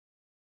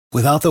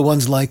Without the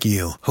ones like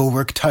you, who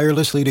work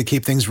tirelessly to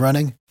keep things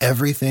running,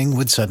 everything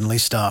would suddenly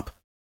stop.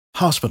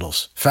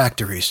 Hospitals,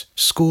 factories,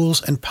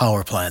 schools, and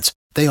power plants,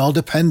 they all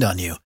depend on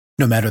you.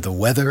 No matter the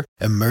weather,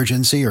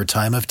 emergency, or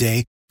time of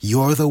day,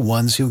 you're the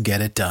ones who get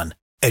it done.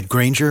 At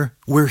Grainger,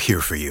 we're here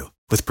for you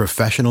with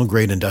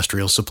professional-grade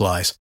industrial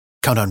supplies.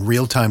 Count on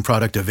real-time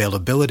product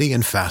availability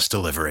and fast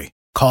delivery.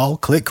 Call,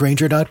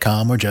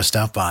 clickgrainger.com, or just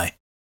stop by.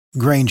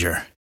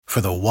 Grainger, for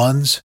the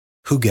ones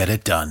who get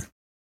it done.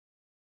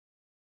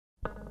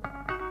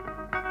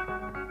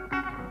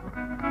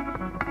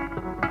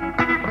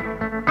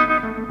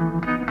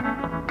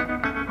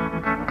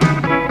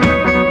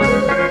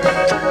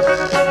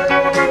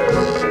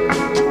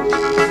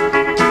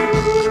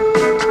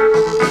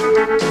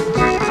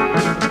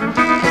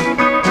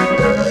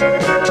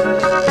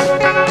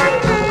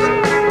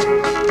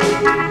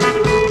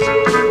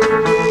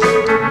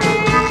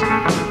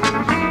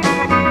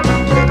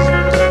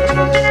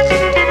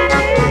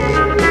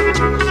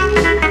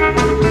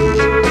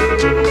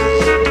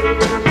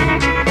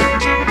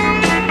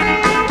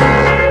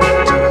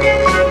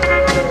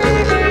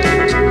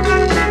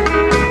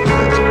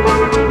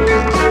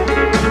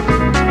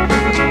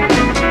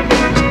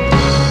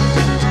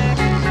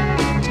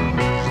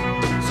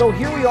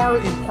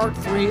 Part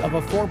 3 of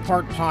a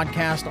 4-part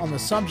podcast on the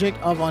subject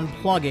of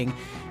unplugging,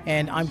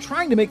 and I'm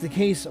trying to make the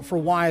case for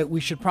why we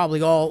should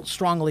probably all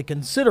strongly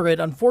consider it.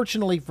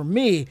 Unfortunately for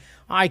me,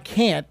 I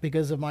can't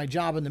because of my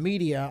job in the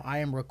media. I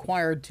am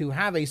required to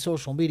have a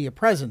social media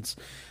presence,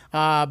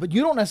 but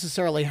you don't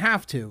necessarily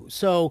have to.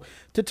 So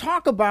to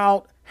talk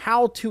about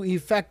how to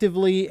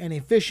effectively and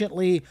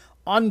efficiently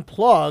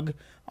unplug,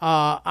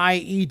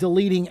 i.e.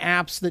 deleting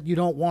apps that you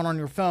don't want on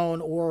your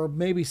phone, or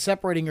maybe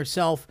separating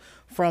yourself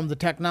from the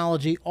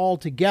technology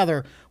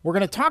altogether, we're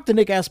going to talk to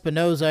Nick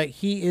Espinoza.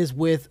 He is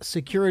with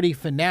Security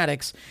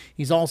Fanatics.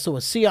 He's also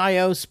a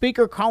CIO,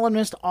 speaker,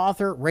 columnist,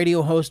 author,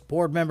 radio host,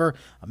 board member,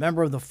 a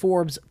member of the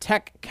Forbes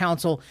Tech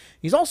Council.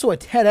 He's also a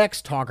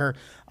TEDx talker.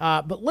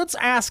 But let's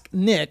ask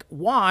Nick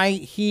why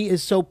he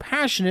is so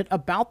passionate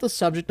about the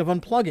subject of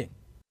unplugging.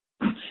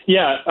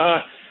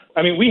 Yeah,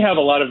 I mean, we have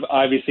a lot of,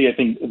 obviously, I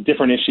think,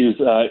 different issues,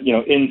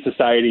 in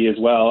society as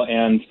well.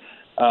 And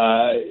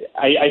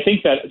I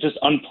think that just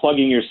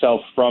unplugging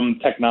yourself from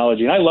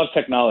technology, and I love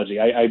technology.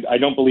 I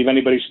don't believe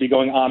anybody should be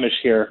going Amish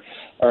here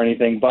or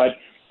anything, but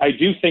I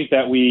do think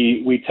that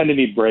we tend to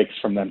need breaks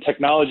from them.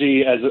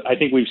 Technology, as I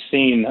think we've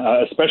seen,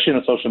 especially in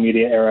the social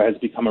media era, has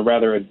become a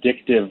rather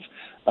addictive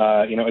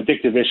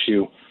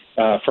issue.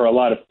 For a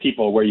lot of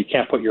people where you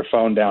can't put your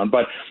phone down.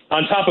 But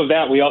on top of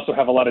that, we also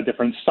have a lot of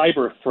different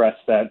cyber threats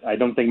that I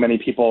don't think many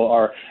people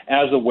are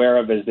as aware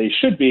of as they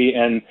should be.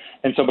 And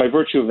so by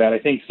virtue of that, I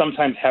think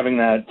sometimes having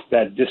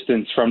that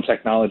distance from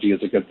technology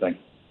is a good thing.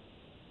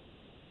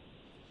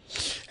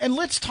 And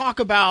let's talk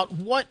about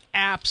what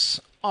apps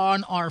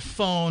on our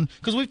phone,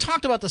 because we've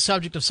talked about the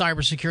subject of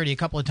cybersecurity a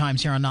couple of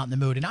times here on Not in the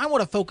Mood, and I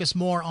want to focus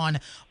more on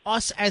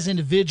us as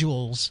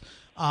individuals.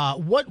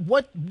 What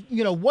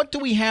do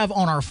we have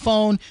on our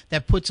phone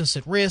that puts us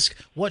at risk?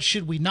 What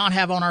should we not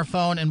have on our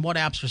phone, and what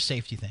apps are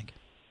safe, do you think?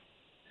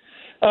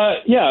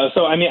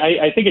 So I mean,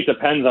 I think it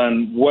depends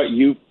on what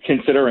you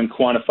consider and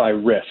quantify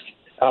risk,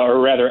 or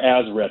rather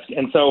as risk.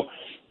 And so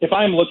if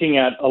I'm looking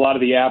at a lot of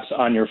the apps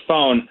on your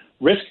phone,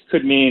 risk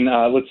could mean,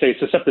 let's say,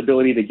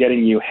 susceptibility to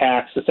getting you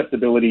hacked,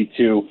 susceptibility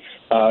to,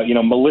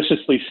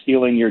 maliciously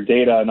stealing your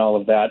data and all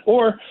of that.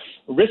 Or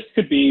risk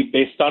could be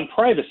based on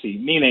privacy,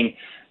 meaning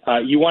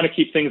you want to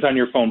keep things on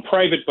your phone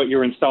private, but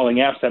you're installing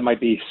apps that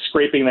might be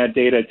scraping that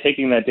data,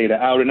 taking that data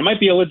out, and it might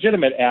be a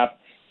legitimate app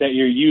that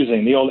you're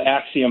using. The old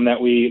axiom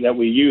that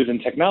we use in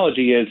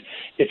technology is,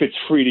 if it's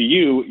free to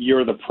you,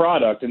 you're the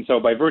product. And so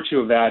by virtue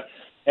of that,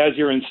 as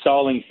you're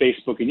installing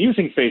Facebook and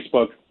using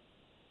Facebook,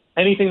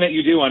 anything that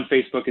you do on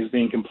Facebook is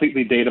being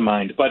completely data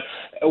mined. But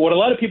what a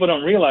lot of people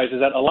don't realize is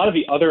that a lot of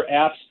the other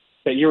apps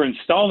that you're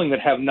installing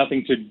that have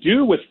nothing to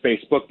do with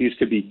Facebook, these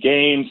could be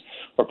games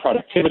or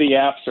productivity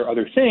apps or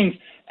other things,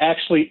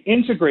 actually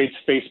integrates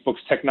Facebook's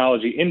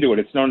technology into it.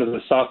 It's known as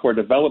the Software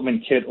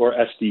Development Kit, or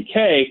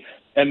SDK,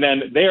 and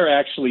then they're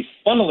actually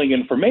funneling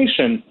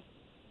information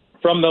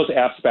from those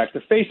apps back to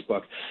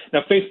Facebook.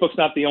 Now, Facebook's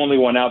not the only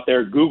one out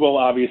there. Google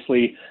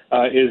obviously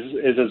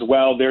is as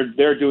well.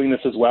 They're doing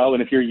this as well.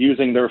 And if you're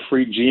using their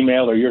free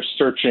Gmail or you're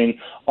searching,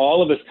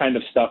 all of this kind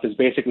of stuff is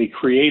basically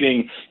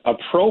creating a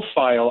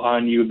profile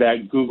on you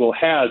that Google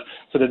has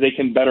so that they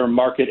can better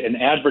market and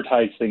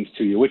advertise things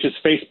to you, which is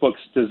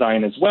Facebook's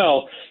design as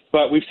well.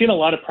 But we've seen a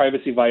lot of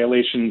privacy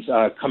violations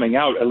coming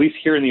out, at least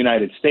here in the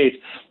United States,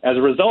 as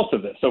a result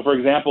of this. So, for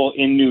example,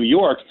 in New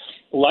York,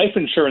 life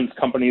insurance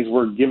companies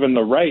were given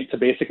the right to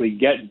basically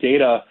get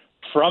data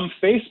from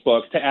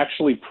Facebook to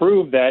actually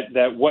prove that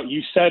what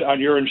you said on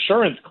your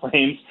insurance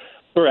claims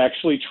were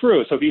actually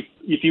true. So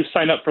if you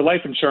sign up for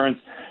life insurance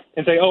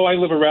and say, oh, I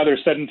live a rather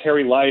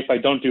sedentary life, I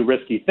don't do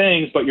risky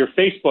things, but your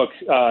Facebook,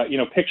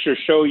 pictures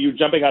show you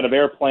jumping out of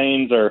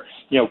airplanes or,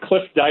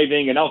 cliff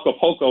diving in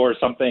Acapulco or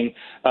something,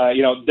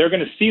 they're going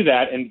to see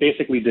that and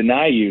basically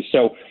deny you.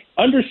 So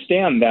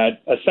understand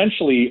that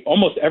essentially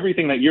almost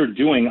everything that you're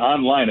doing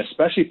online,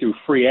 especially through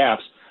free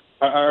apps,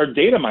 are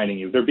data mining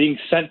you. They're being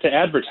sent to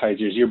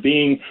advertisers. You're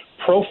being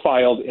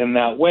profiled in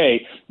that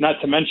way,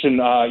 not to mention,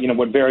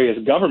 what various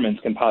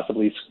governments can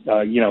possibly,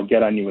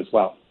 get on you as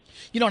well.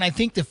 And I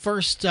think the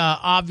first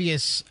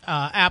obvious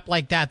app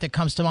like that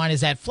comes to mind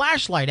is that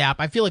flashlight app.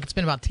 I feel like it's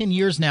been about 10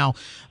 years now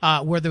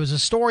where there was a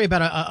story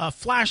about a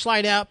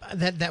flashlight app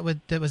that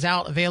was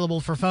out available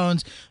for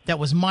phones that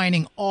was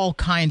mining all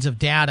kinds of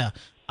data.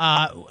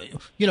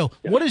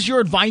 What is your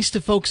advice to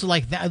folks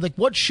like that? Like,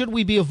 what should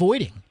we be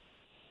avoiding?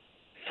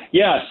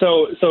 Yeah,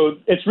 so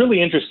it's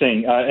really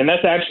interesting, and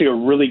that's actually a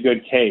really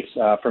good case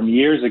from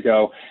years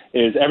ago.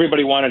 Is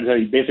everybody wanted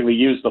to basically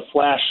use the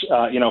flash,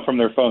 from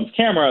their phone's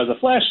camera as a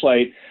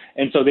flashlight,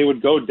 and so they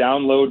would go to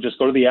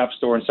the App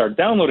Store and start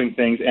downloading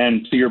things.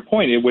 And to your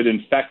point, it would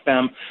infect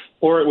them,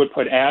 or it would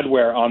put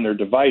adware on their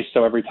device.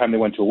 So every time they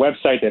went to a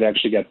website, they'd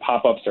actually get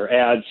pop-ups or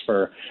ads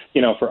for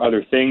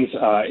other things.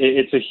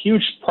 It's a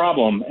huge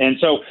problem. And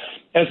so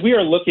as we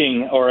are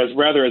looking, or as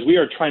we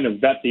are trying to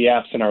vet the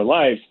apps in our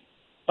lives,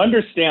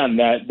 understand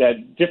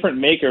that different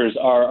makers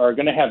are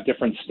going to have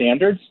different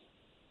standards,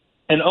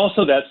 and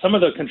also that some of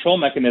the control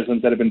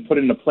mechanisms that have been put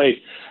into place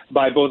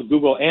by both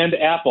Google and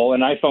Apple,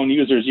 and iPhone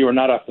users, you are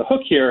not off the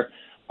hook here,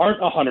 aren't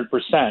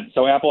 100%.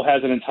 So Apple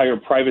has an entire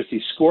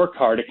privacy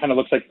scorecard. It kind of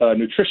looks like the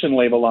nutrition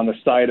label on the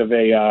side of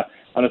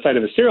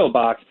a cereal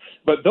box,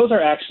 but those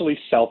are actually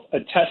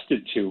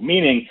self-attested to,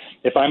 meaning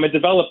if I'm a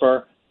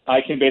developer, I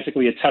can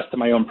basically attest to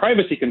my own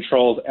privacy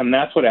controls, and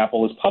that's what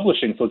Apple is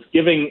publishing. So it's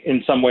giving,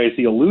 in some ways,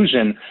 the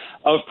illusion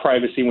of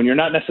privacy when you're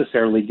not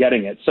necessarily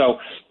getting it. So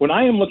when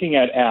I am looking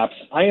at apps,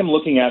 I am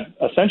looking at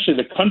essentially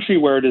the country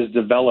where it is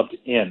developed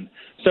in.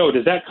 So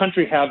does that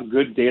country have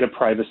good data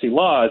privacy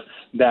laws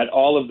that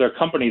all of their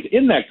companies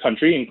in that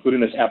country,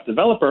 including this app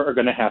developer, are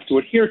going to have to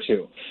adhere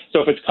to? So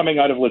if it's coming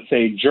out of, let's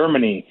say,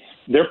 Germany,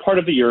 they're part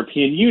of the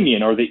European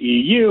Union or the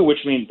EU,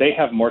 which means they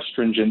have more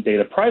stringent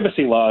data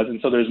privacy laws, and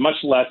so there's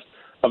much less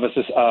of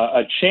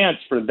a chance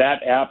for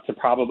that app to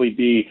probably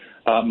be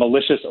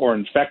malicious or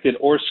infected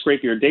or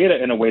scrape your data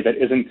in a way that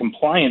isn't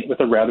compliant with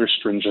a rather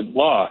stringent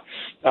law.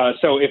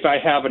 So if I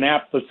have an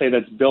app, let's say,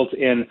 that's built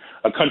in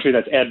a country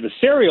that's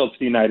adversarial to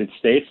the United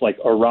States, like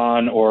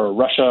Iran or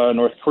Russia,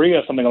 North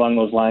Korea, something along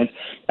those lines,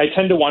 I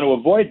tend to want to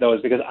avoid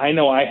those because I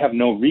know I have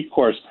no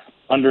recourse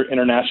under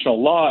international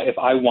law if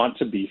I want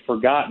to be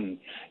forgotten.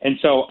 And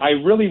so I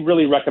really,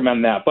 really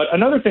recommend that. But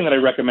another thing that I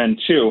recommend,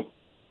 too,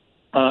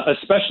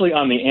 especially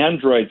on the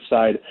Android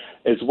side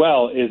as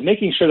well, is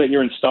making sure that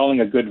you're installing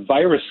a good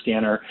virus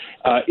scanner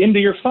into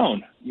your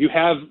phone. You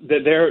have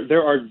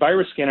there are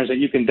virus scanners that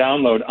you can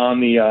download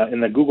on in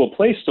the Google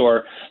Play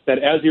Store that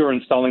as you're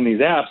installing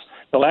these apps,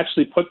 they'll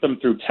actually put them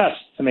through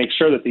tests to make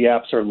sure that the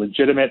apps are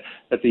legitimate,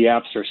 that the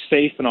apps are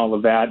safe and all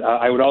of that.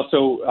 I would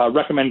also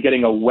recommend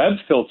getting a web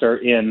filter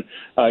in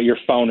your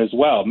phone as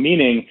well,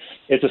 meaning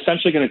it's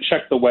essentially going to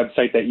check the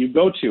website that you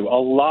go to.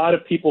 A lot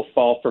of people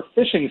fall for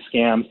phishing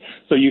scams,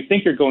 so you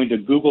think you're going to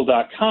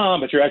google.com,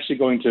 but you're actually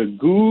going to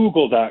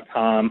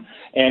google.com,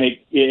 and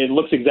it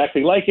looks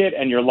exactly like it,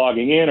 and you're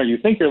logging in, or you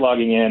think you're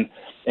logging in,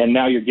 and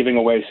now you're giving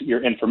away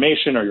your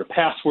information or your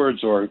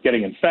passwords or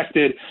getting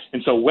infected.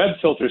 And so web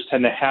filters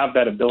tend to have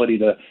that ability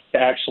to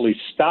actually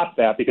stop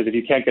that, because if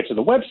you can't get to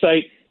the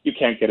website, you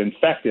can't get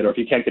infected. Or if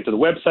you can't get to the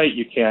website,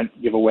 you can't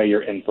give away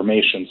your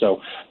information. So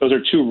those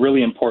are two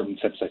really important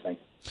tips, I think.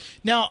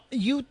 Now,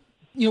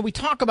 we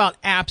talk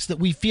about apps that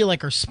we feel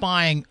like are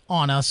spying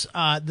on us.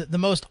 The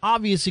most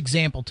obvious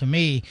example to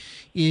me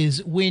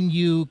is when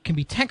you can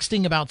be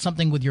texting about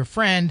something with your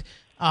friend,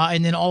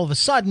 and then all of a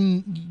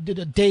sudden,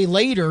 a day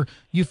later,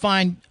 you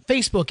find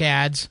Facebook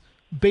ads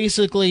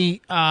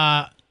basically,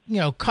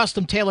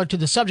 custom tailored to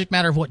the subject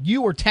matter of what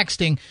you were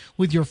texting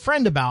with your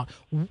friend about.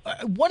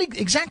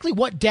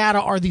 What data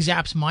are these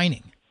apps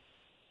mining?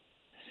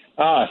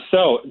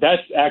 So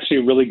that's actually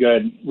a really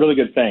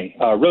good thing,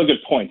 really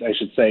good point, I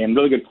should say, and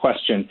really good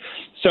question.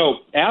 So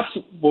apps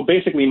will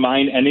basically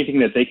mine anything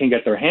that they can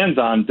get their hands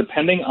on,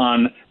 depending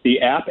on the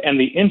app and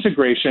the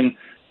integration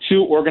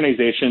to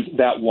organizations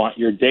that want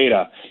your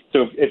data.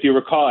 So if you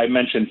recall, I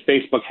mentioned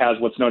Facebook has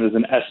what's known as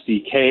an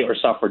SDK, or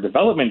software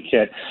development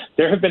kit.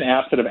 There have been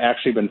apps that have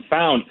actually been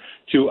found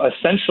to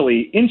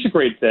essentially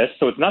integrate this.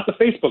 So it's not the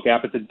Facebook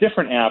app, it's a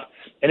different app,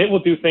 and it will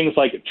do things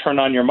like turn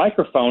on your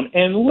microphone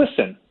and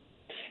listen.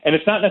 And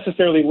it's not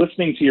necessarily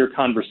listening to your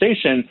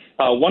conversation.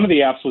 One of the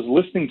apps was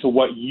listening to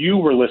what you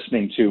were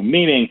listening to,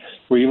 meaning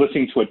were you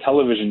listening to a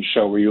television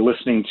show? Were you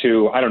listening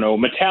to,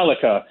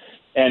 Metallica?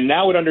 And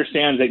now it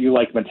understands that you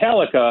like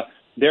Metallica.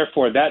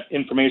 Therefore, that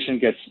information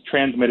gets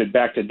transmitted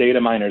back to data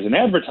miners and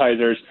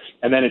advertisers,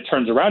 and then it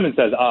turns around and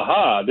says,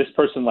 aha, this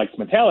person likes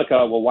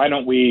Metallica. Well, why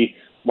don't we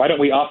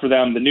offer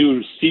them the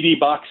new CD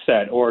box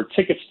set or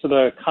tickets to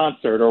the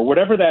concert or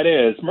whatever that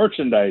is,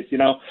 merchandise,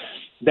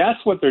 That's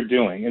what they're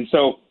doing. And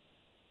so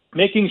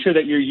making sure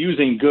that you're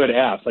using good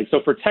apps. Like, so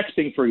for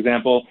texting, for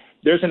example,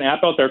 there's an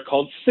app out there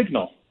called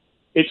Signal.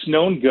 It's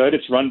known good.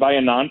 It's run by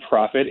a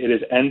nonprofit. It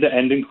is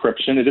end-to-end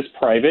encryption. It is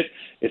private.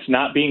 It's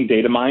not being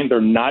data mined.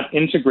 They're not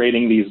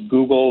integrating these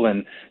Google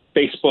and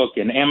Facebook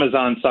and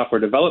Amazon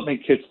software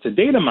development kits to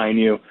data mine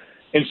you.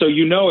 And so,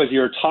 as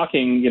you're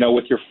talking,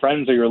 with your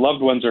friends or your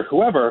loved ones or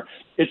whoever,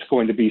 it's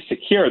going to be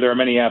secure. There are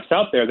many apps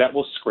out there that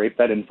will scrape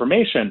that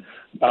information.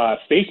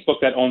 Facebook,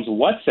 that owns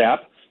WhatsApp,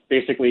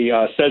 basically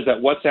says that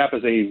WhatsApp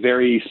is a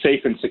very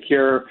safe and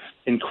secure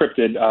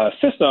encrypted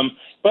system.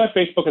 But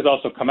Facebook has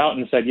also come out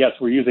and said, yes,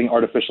 we're using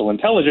artificial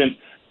intelligence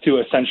to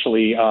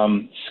essentially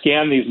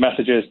scan these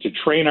messages to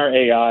train our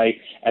AI.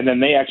 And then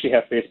they actually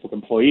have Facebook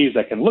employees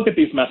that can look at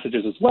these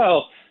messages as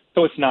well.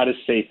 So it's not as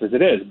safe as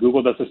it is.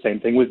 Google does the same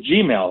thing with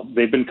Gmail.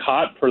 They've been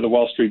caught, per the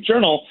Wall Street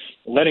Journal,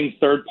 letting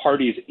third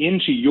parties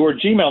into your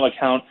Gmail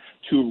account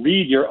to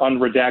read your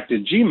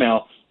unredacted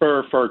Gmail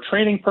for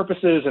training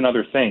purposes and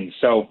other things.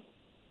 So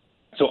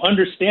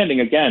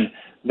understanding, again,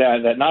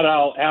 that not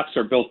all apps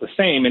are built the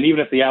same, and even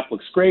if the app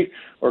looks great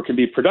or can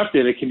be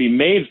productive, it can be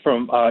made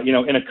from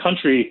in a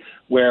country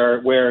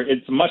where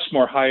it's much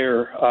more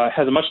higher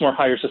has a much more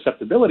higher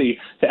susceptibility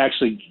to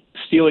actually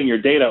stealing your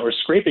data or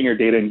scraping your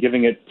data and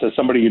giving it to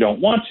somebody you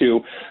don't want to,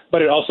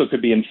 but it also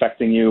could be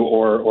infecting you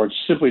or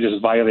simply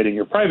just violating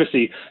your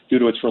privacy due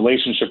to its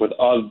relationship with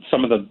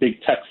some of the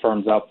big tech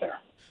firms out there.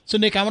 So,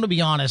 Nick, I want to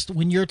be honest.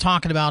 When you're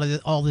talking about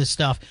all this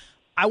stuff,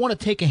 I want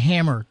to take a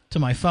hammer to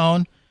my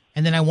phone,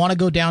 and then I want to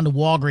go down to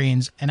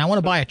Walgreens and I want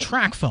to buy a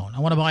track phone. I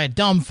want to buy a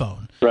dumb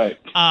phone. Right.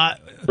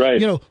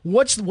 Right.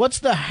 What's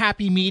the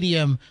happy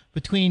medium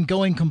between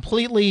going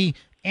completely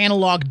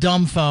analog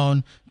dumb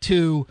phone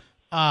to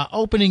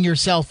opening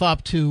yourself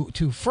up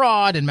to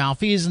fraud and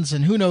malfeasance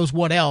and who knows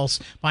what else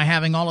by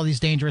having all of these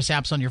dangerous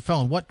apps on your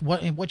phone?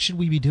 What should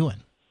we be doing?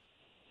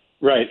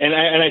 Right, and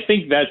I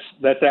think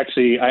that's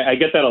actually I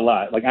get that a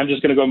lot. Like, I'm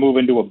just going to go move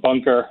into a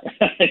bunker,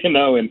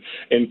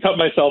 and cut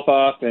myself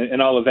off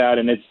and all of that,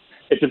 and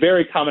it's a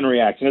very common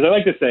reaction. As I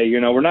like to say,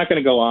 we're not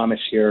going to go Amish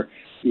here.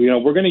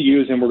 We're going to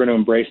use and we're going to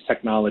embrace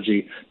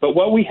technology. But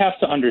what we have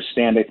to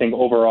understand, I think,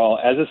 overall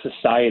as a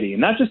society,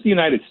 and not just the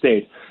United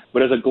States,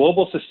 but as a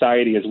global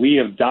society, as we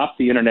adopt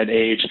the internet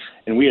age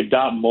and we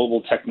adopt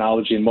mobile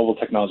technology and mobile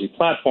technology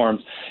platforms,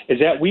 is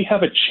that we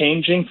have a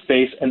changing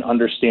face and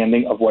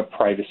understanding of what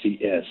privacy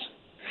is.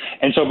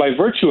 And so by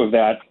virtue of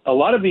that, a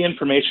lot of the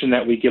information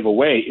that we give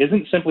away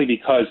isn't simply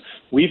because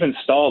we've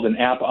installed an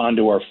app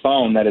onto our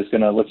phone that is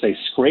going to, let's say,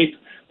 scrape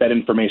that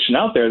information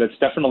out there. That's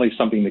definitely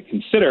something to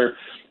consider.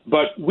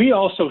 But we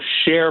also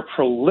share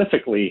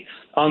prolifically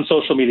on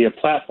social media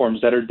platforms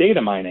that are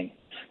data mining.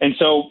 And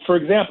so, for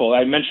example,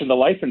 I mentioned the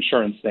life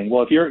insurance thing.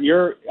 Well, if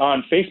you're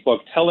on Facebook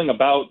telling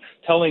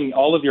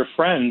all of your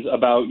friends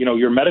about,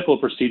 your medical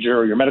procedure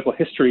or your medical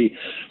history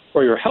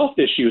or your health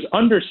issues,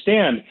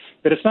 understand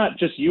that it's not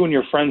just you and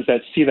your friends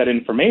that see that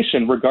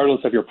information,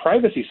 regardless of your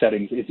privacy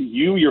settings. It's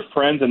you, your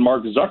friends, and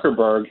Mark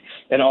Zuckerberg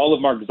and all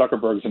of Mark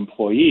Zuckerberg's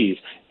employees,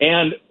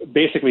 and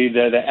basically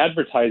the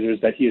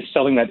advertisers that he is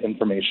selling that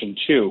information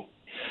to.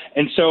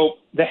 And so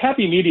the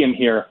happy medium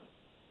here,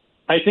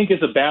 I think, is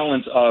a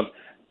balance of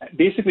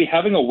basically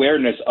having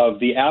awareness of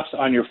the apps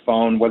on your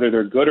phone, whether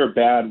they're good or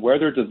bad, where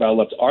they're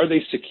developed, are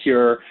they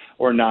secure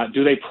or not?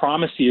 Do they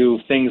promise you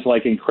things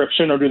like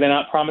encryption, or do they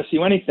not promise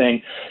you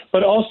anything?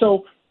 But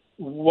also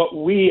what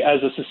we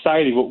as a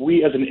society, what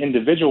we as an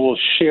individual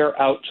share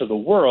out to the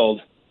world,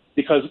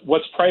 because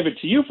what's private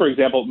to you, for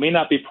example, may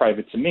not be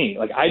private to me.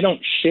 Like, I don't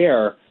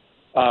share,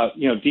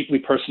 deeply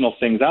personal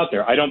things out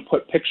there. I don't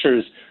put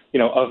pictures,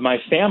 of my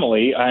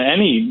family,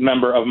 any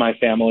member of my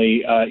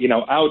family,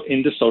 out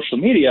into social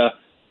media,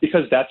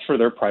 because that's for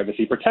their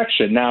privacy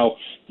protection. Now,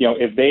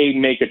 if they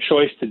make a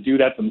choice to do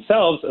that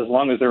themselves, as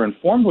long as they're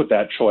informed with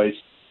that choice,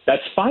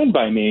 that's fine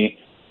by me.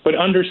 But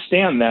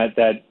understand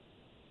that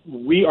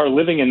we are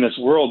living in this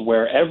world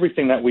where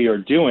everything that we are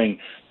doing,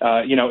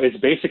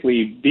 is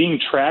basically being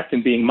tracked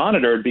and being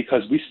monitored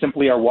because we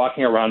simply are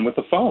walking around with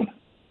a phone.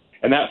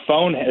 And that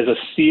phone is a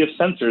sea of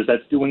sensors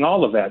that's doing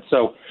all of that.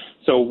 So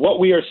what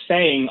we are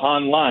saying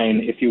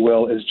online, if you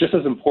will, is just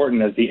as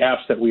important as the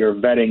apps that we are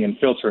vetting and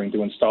filtering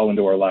to install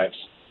into our lives.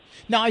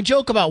 Now, I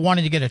joke about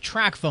wanting to get a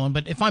track phone,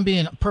 but if I'm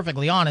being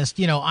perfectly honest,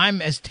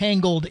 I'm as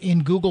tangled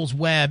in Google's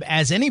web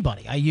as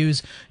anybody. I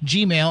use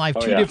Gmail. I have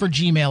two different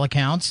Gmail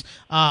accounts.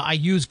 I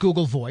use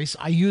Google Voice.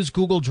 I use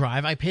Google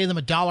Drive. I pay them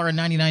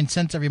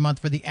 $1.99 every month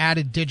for the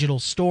added digital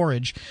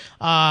storage.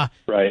 Right.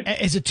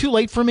 Is it too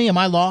late for me? Am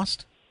I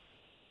lost?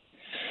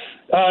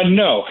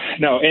 No.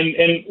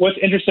 And what's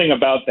interesting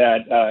about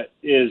that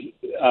is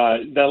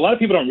that a lot of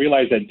people don't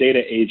realize that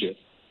data ages.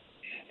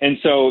 And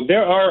so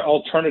there are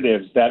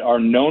alternatives that are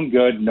known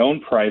good, known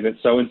private.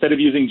 So instead of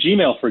using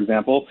Gmail, for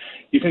example,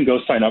 you can go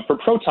sign up for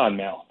Proton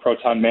Mail.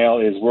 Proton Mail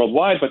is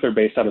worldwide, but they're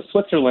based out of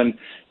Switzerland.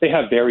 They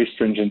have very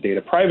stringent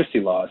data privacy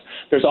laws.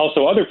 There's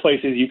also other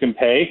places you can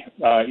pay,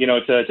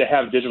 to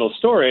have digital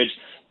storage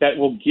that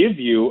will give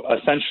you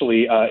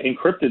essentially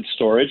encrypted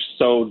storage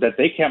so that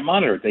they can't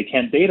monitor it, they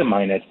can't data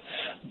mine it.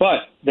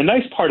 But the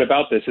nice part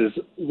about this is,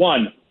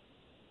 one,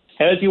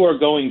 As you are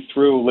going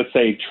through, let's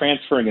say,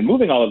 transferring and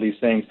moving all of these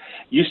things,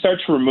 you start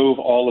to remove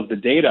all of the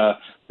data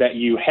that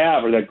you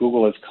have or that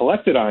Google has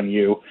collected on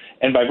you.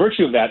 And by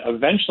virtue of that,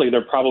 eventually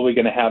they're probably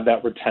going to have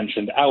that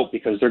retention out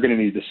because they're going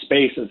to need the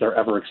space as they're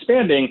ever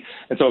expanding.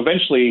 And so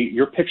eventually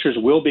your pictures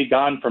will be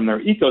gone from their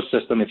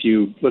ecosystem if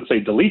you, let's say,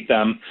 delete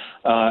them.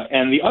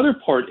 And the other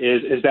part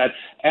is that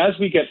as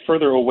we get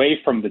further away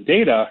from the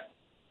data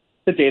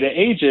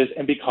ages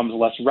and becomes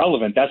less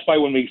relevant. That's why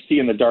when we see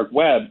in the dark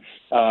web,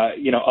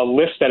 a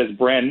list that is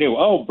brand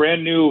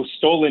new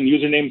stolen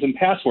usernames and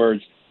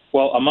passwords.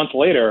 Well, a month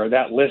later,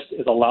 that list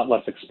is a lot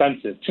less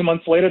expensive. 2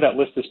 months later, that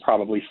list is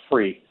probably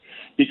free.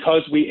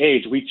 Because we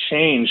age, we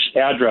change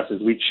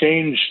addresses, we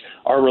change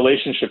our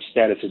relationship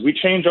statuses, we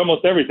change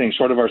almost everything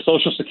short of our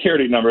social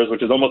security numbers,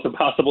 which is almost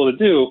impossible to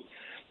do.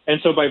 And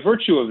so by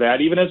virtue of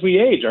that, even as we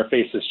age, our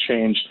faces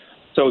change.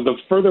 So the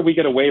further we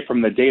get away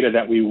from the data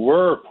that we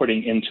were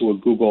putting into a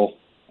Google,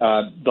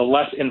 the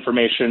less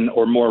information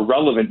or more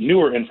relevant,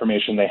 newer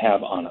information they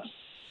have on us.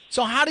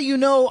 So how do you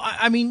know,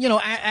 I mean,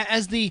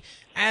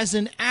 as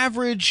an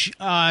average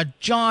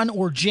John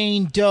or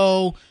Jane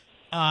Doe,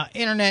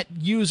 internet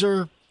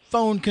user,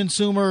 phone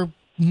consumer,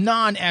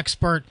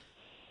 non-expert,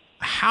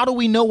 how do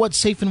we know what's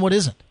safe and what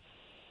isn't?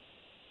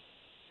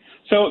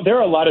 So there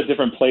are a lot of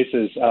different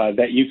places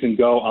that you can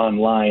go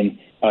online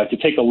to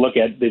take a look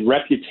at the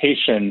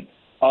reputation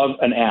of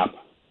an app.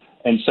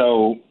 And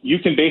so you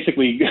can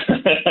basically,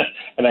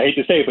 and I hate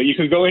to say it, but you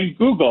can go and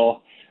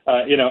Google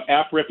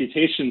app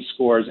reputation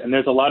scores, and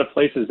there's a lot of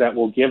places that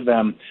will give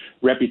them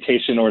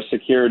reputation or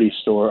security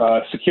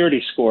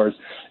scores.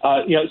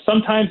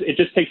 Sometimes it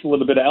just takes a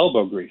little bit of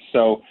elbow grease.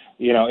 So,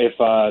 if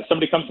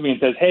somebody comes to me and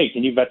says, hey,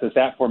 can you vet this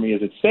app for me?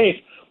 Is it safe?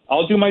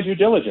 I'll do my due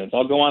diligence.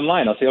 I'll go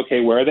online. I'll say,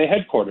 okay, where are they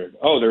headquartered?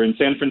 Oh, they're in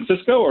San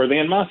Francisco, or are they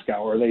in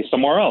Moscow, or are they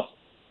somewhere else?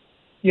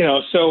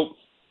 So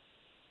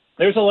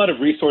there's a lot of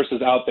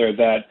resources out there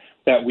that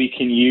we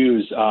can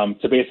use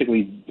to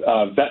basically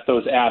vet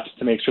those apps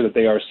to make sure that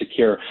they are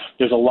secure.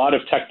 There's a lot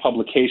of tech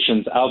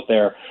publications out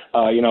there,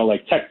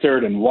 like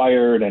TechDirt and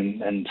Wired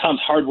and Tom's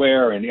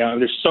Hardware, and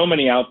there's so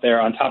many out there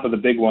on top of the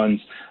big ones,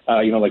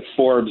 like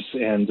Forbes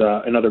and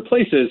other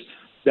places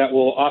that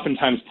will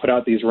oftentimes put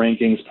out these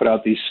rankings, put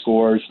out these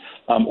scores,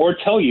 or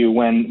tell you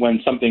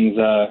when something's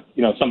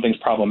something's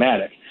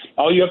problematic.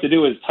 All you have to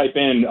do is type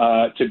in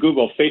to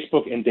Google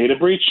Facebook and data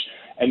breach,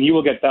 and you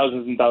will get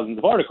thousands and thousands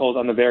of articles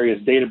on the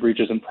various data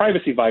breaches and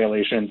privacy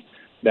violations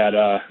that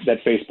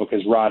Facebook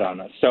has wrought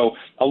on us. So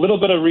a little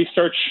bit of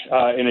research,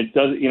 and it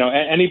does,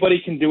 anybody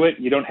can do it.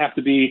 You don't have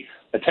to be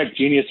a tech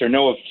genius or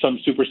know of some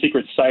super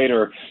secret site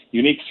or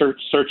unique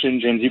search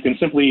engines. You can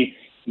simply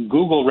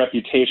Google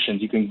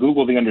reputations. You can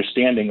Google the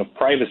understanding of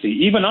privacy,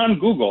 even on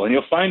Google, and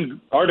you'll find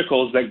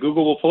articles that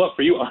Google will pull up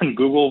for you on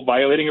Google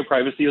violating your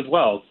privacy as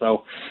well.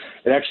 So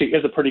it actually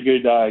is a pretty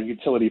good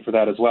utility for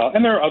that as well.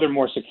 And there are other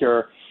more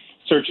secure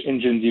search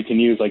engines you can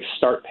use, like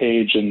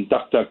Startpage and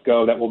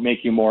DuckDuckGo, that will make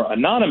you more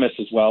anonymous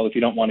as well if you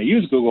don't want to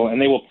use Google,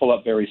 and they will pull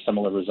up very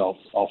similar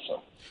results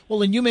also.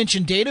 Well, and you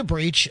mentioned data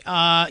breach.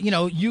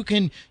 You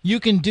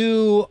can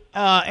do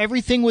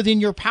everything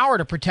within your power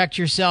to protect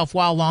yourself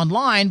while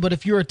online. But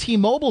if you're a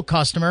T-Mobile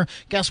customer,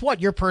 guess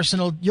what? Your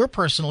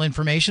personal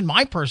information,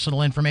 my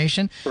personal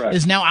information, Correct.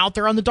 Is now out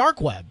there on the dark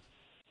web.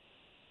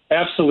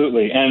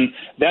 Absolutely. And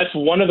that's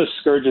one of the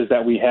scourges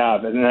that we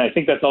have. And I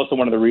think that's also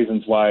one of the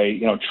reasons why,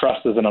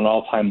 trust is at an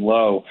all-time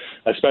low,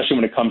 especially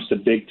when it comes to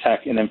big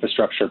tech and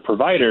infrastructure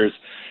providers,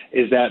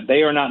 is that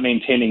they are not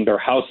maintaining their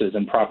houses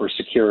in proper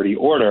security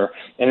order.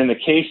 And in the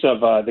case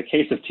of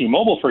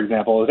T-Mobile, for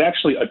example, it was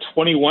actually a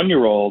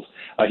 21-year-old.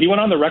 He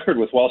went on the record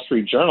with Wall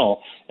Street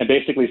Journal and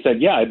basically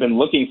said, yeah, I've been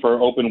looking for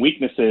open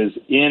weaknesses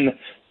in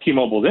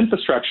T-Mobile's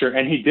infrastructure,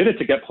 and he did it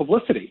to get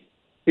publicity.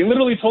 He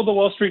literally told the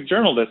Wall Street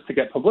Journal this to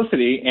get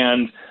publicity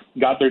and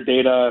got their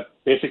data,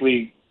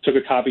 basically took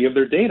a copy of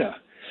their data.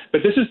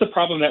 But this is the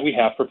problem that we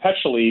have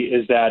perpetually,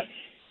 is that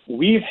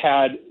we've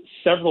had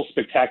several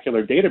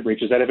spectacular data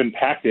breaches that have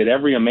impacted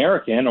every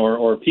American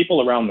or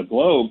people around the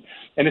globe,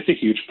 and it's a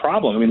huge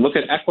problem. I mean, look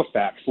at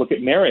Equifax, look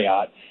at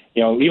Marriott,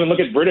 even look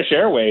at British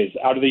Airways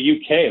out of the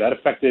UK. That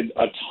affected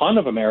a ton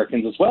of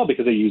Americans as well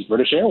because they use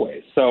British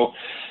Airways. So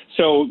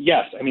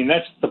yes, I mean,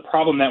 that's the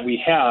problem that we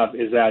have,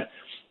 is that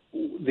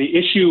the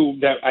issue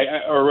that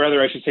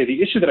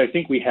the issue that I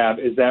think we have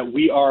is that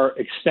we are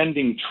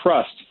extending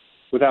trust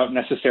without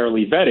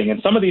necessarily vetting.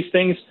 And some of these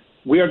things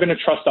we are going to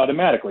trust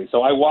automatically.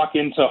 So I walk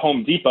into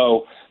Home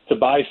Depot to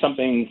buy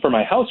something for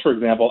my house, for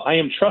example. I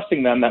am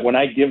trusting them that when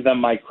I give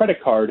them my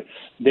credit card,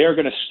 they're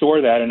going to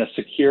store that in a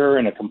secure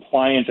and a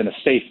compliant and a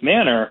safe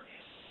manner.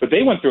 But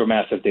they went through a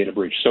massive data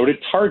breach. So did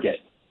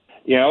Target.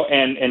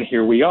 And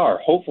here we are.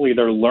 Hopefully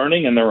they're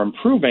learning and they're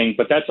improving,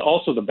 but that's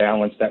also the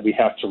balance that we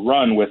have to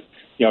run with,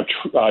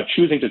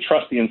 choosing to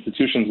trust the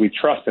institutions we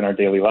trust in our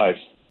daily lives.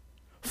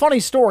 Funny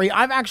story,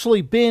 I've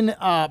actually been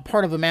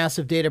part of a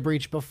massive data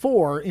breach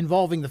before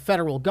involving the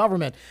federal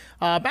government.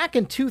 Back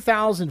in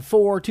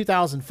 2004,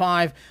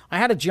 2005, I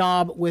had a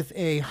job with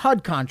a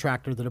HUD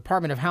contractor, the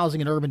Department of Housing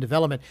and Urban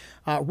Development,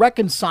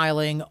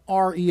 reconciling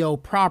REO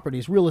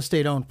properties, real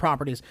estate-owned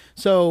properties.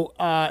 So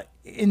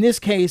in this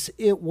case,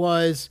 it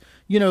was,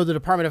 the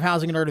Department of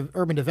Housing and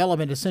Urban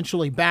Development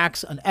essentially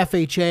backs an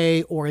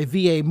FHA or a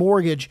VA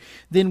mortgage.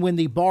 Then when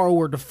the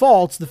borrower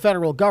defaults, the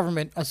federal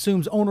government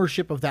assumes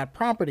ownership of that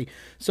property.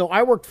 So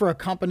I worked for a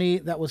company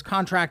that was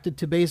contracted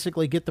to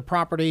basically get the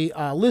property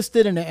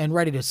listed and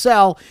ready to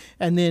sell.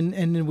 And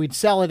then we'd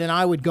sell it, and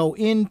I would go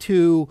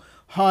into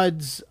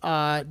HUD's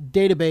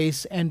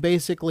database and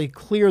basically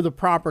clear the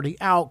property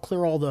out,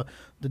 clear all the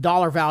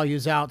dollar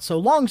values out. So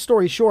long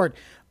story short,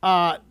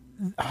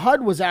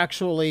 HUD was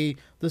actually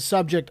the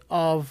subject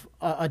of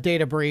a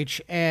data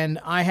breach, and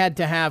I had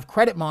to have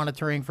credit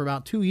monitoring for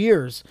about 2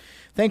 years.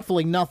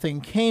 Thankfully,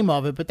 nothing came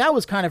of it, but that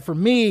was kind of, for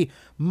me,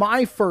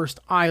 my first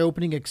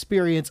eye-opening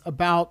experience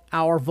about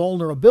our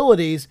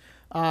vulnerabilities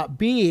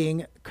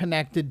being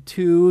connected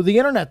to the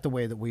internet the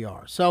way that we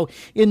are. So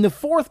in the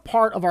fourth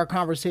part of our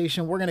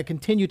conversation, we're going to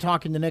continue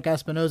talking to Nick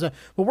Espinoza,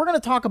 but we're going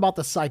to talk about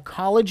the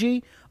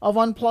psychology of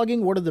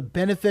unplugging. What are the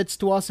benefits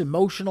to us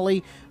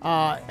emotionally?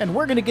 And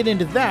we're going to get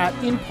into that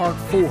in part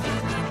 4.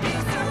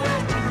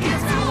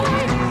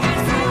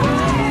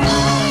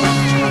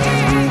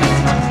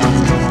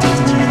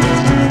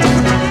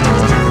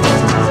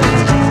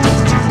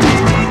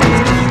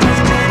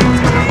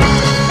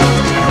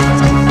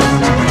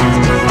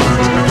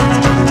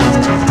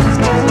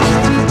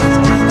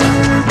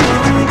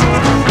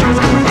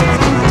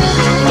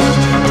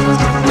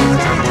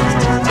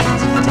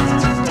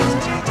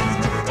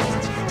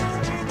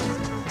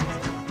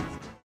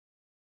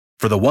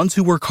 For the ones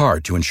who work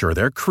hard to ensure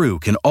their crew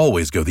can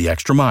always go the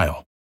extra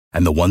mile,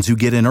 and the ones who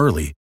get in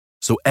early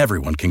so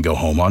everyone can go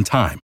home on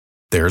time,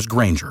 there's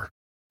Grainger,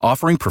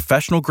 offering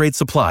professional-grade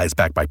supplies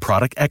backed by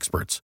product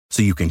experts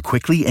so you can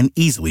quickly and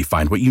easily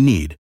find what you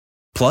need.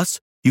 Plus,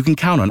 you can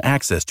count on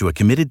access to a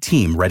committed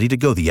team ready to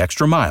go the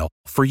extra mile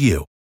for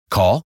you.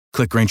 Call,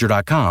 click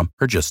Grainger.com,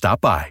 or just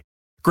stop by.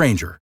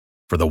 Grainger,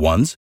 for the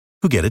ones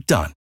who get it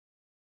done.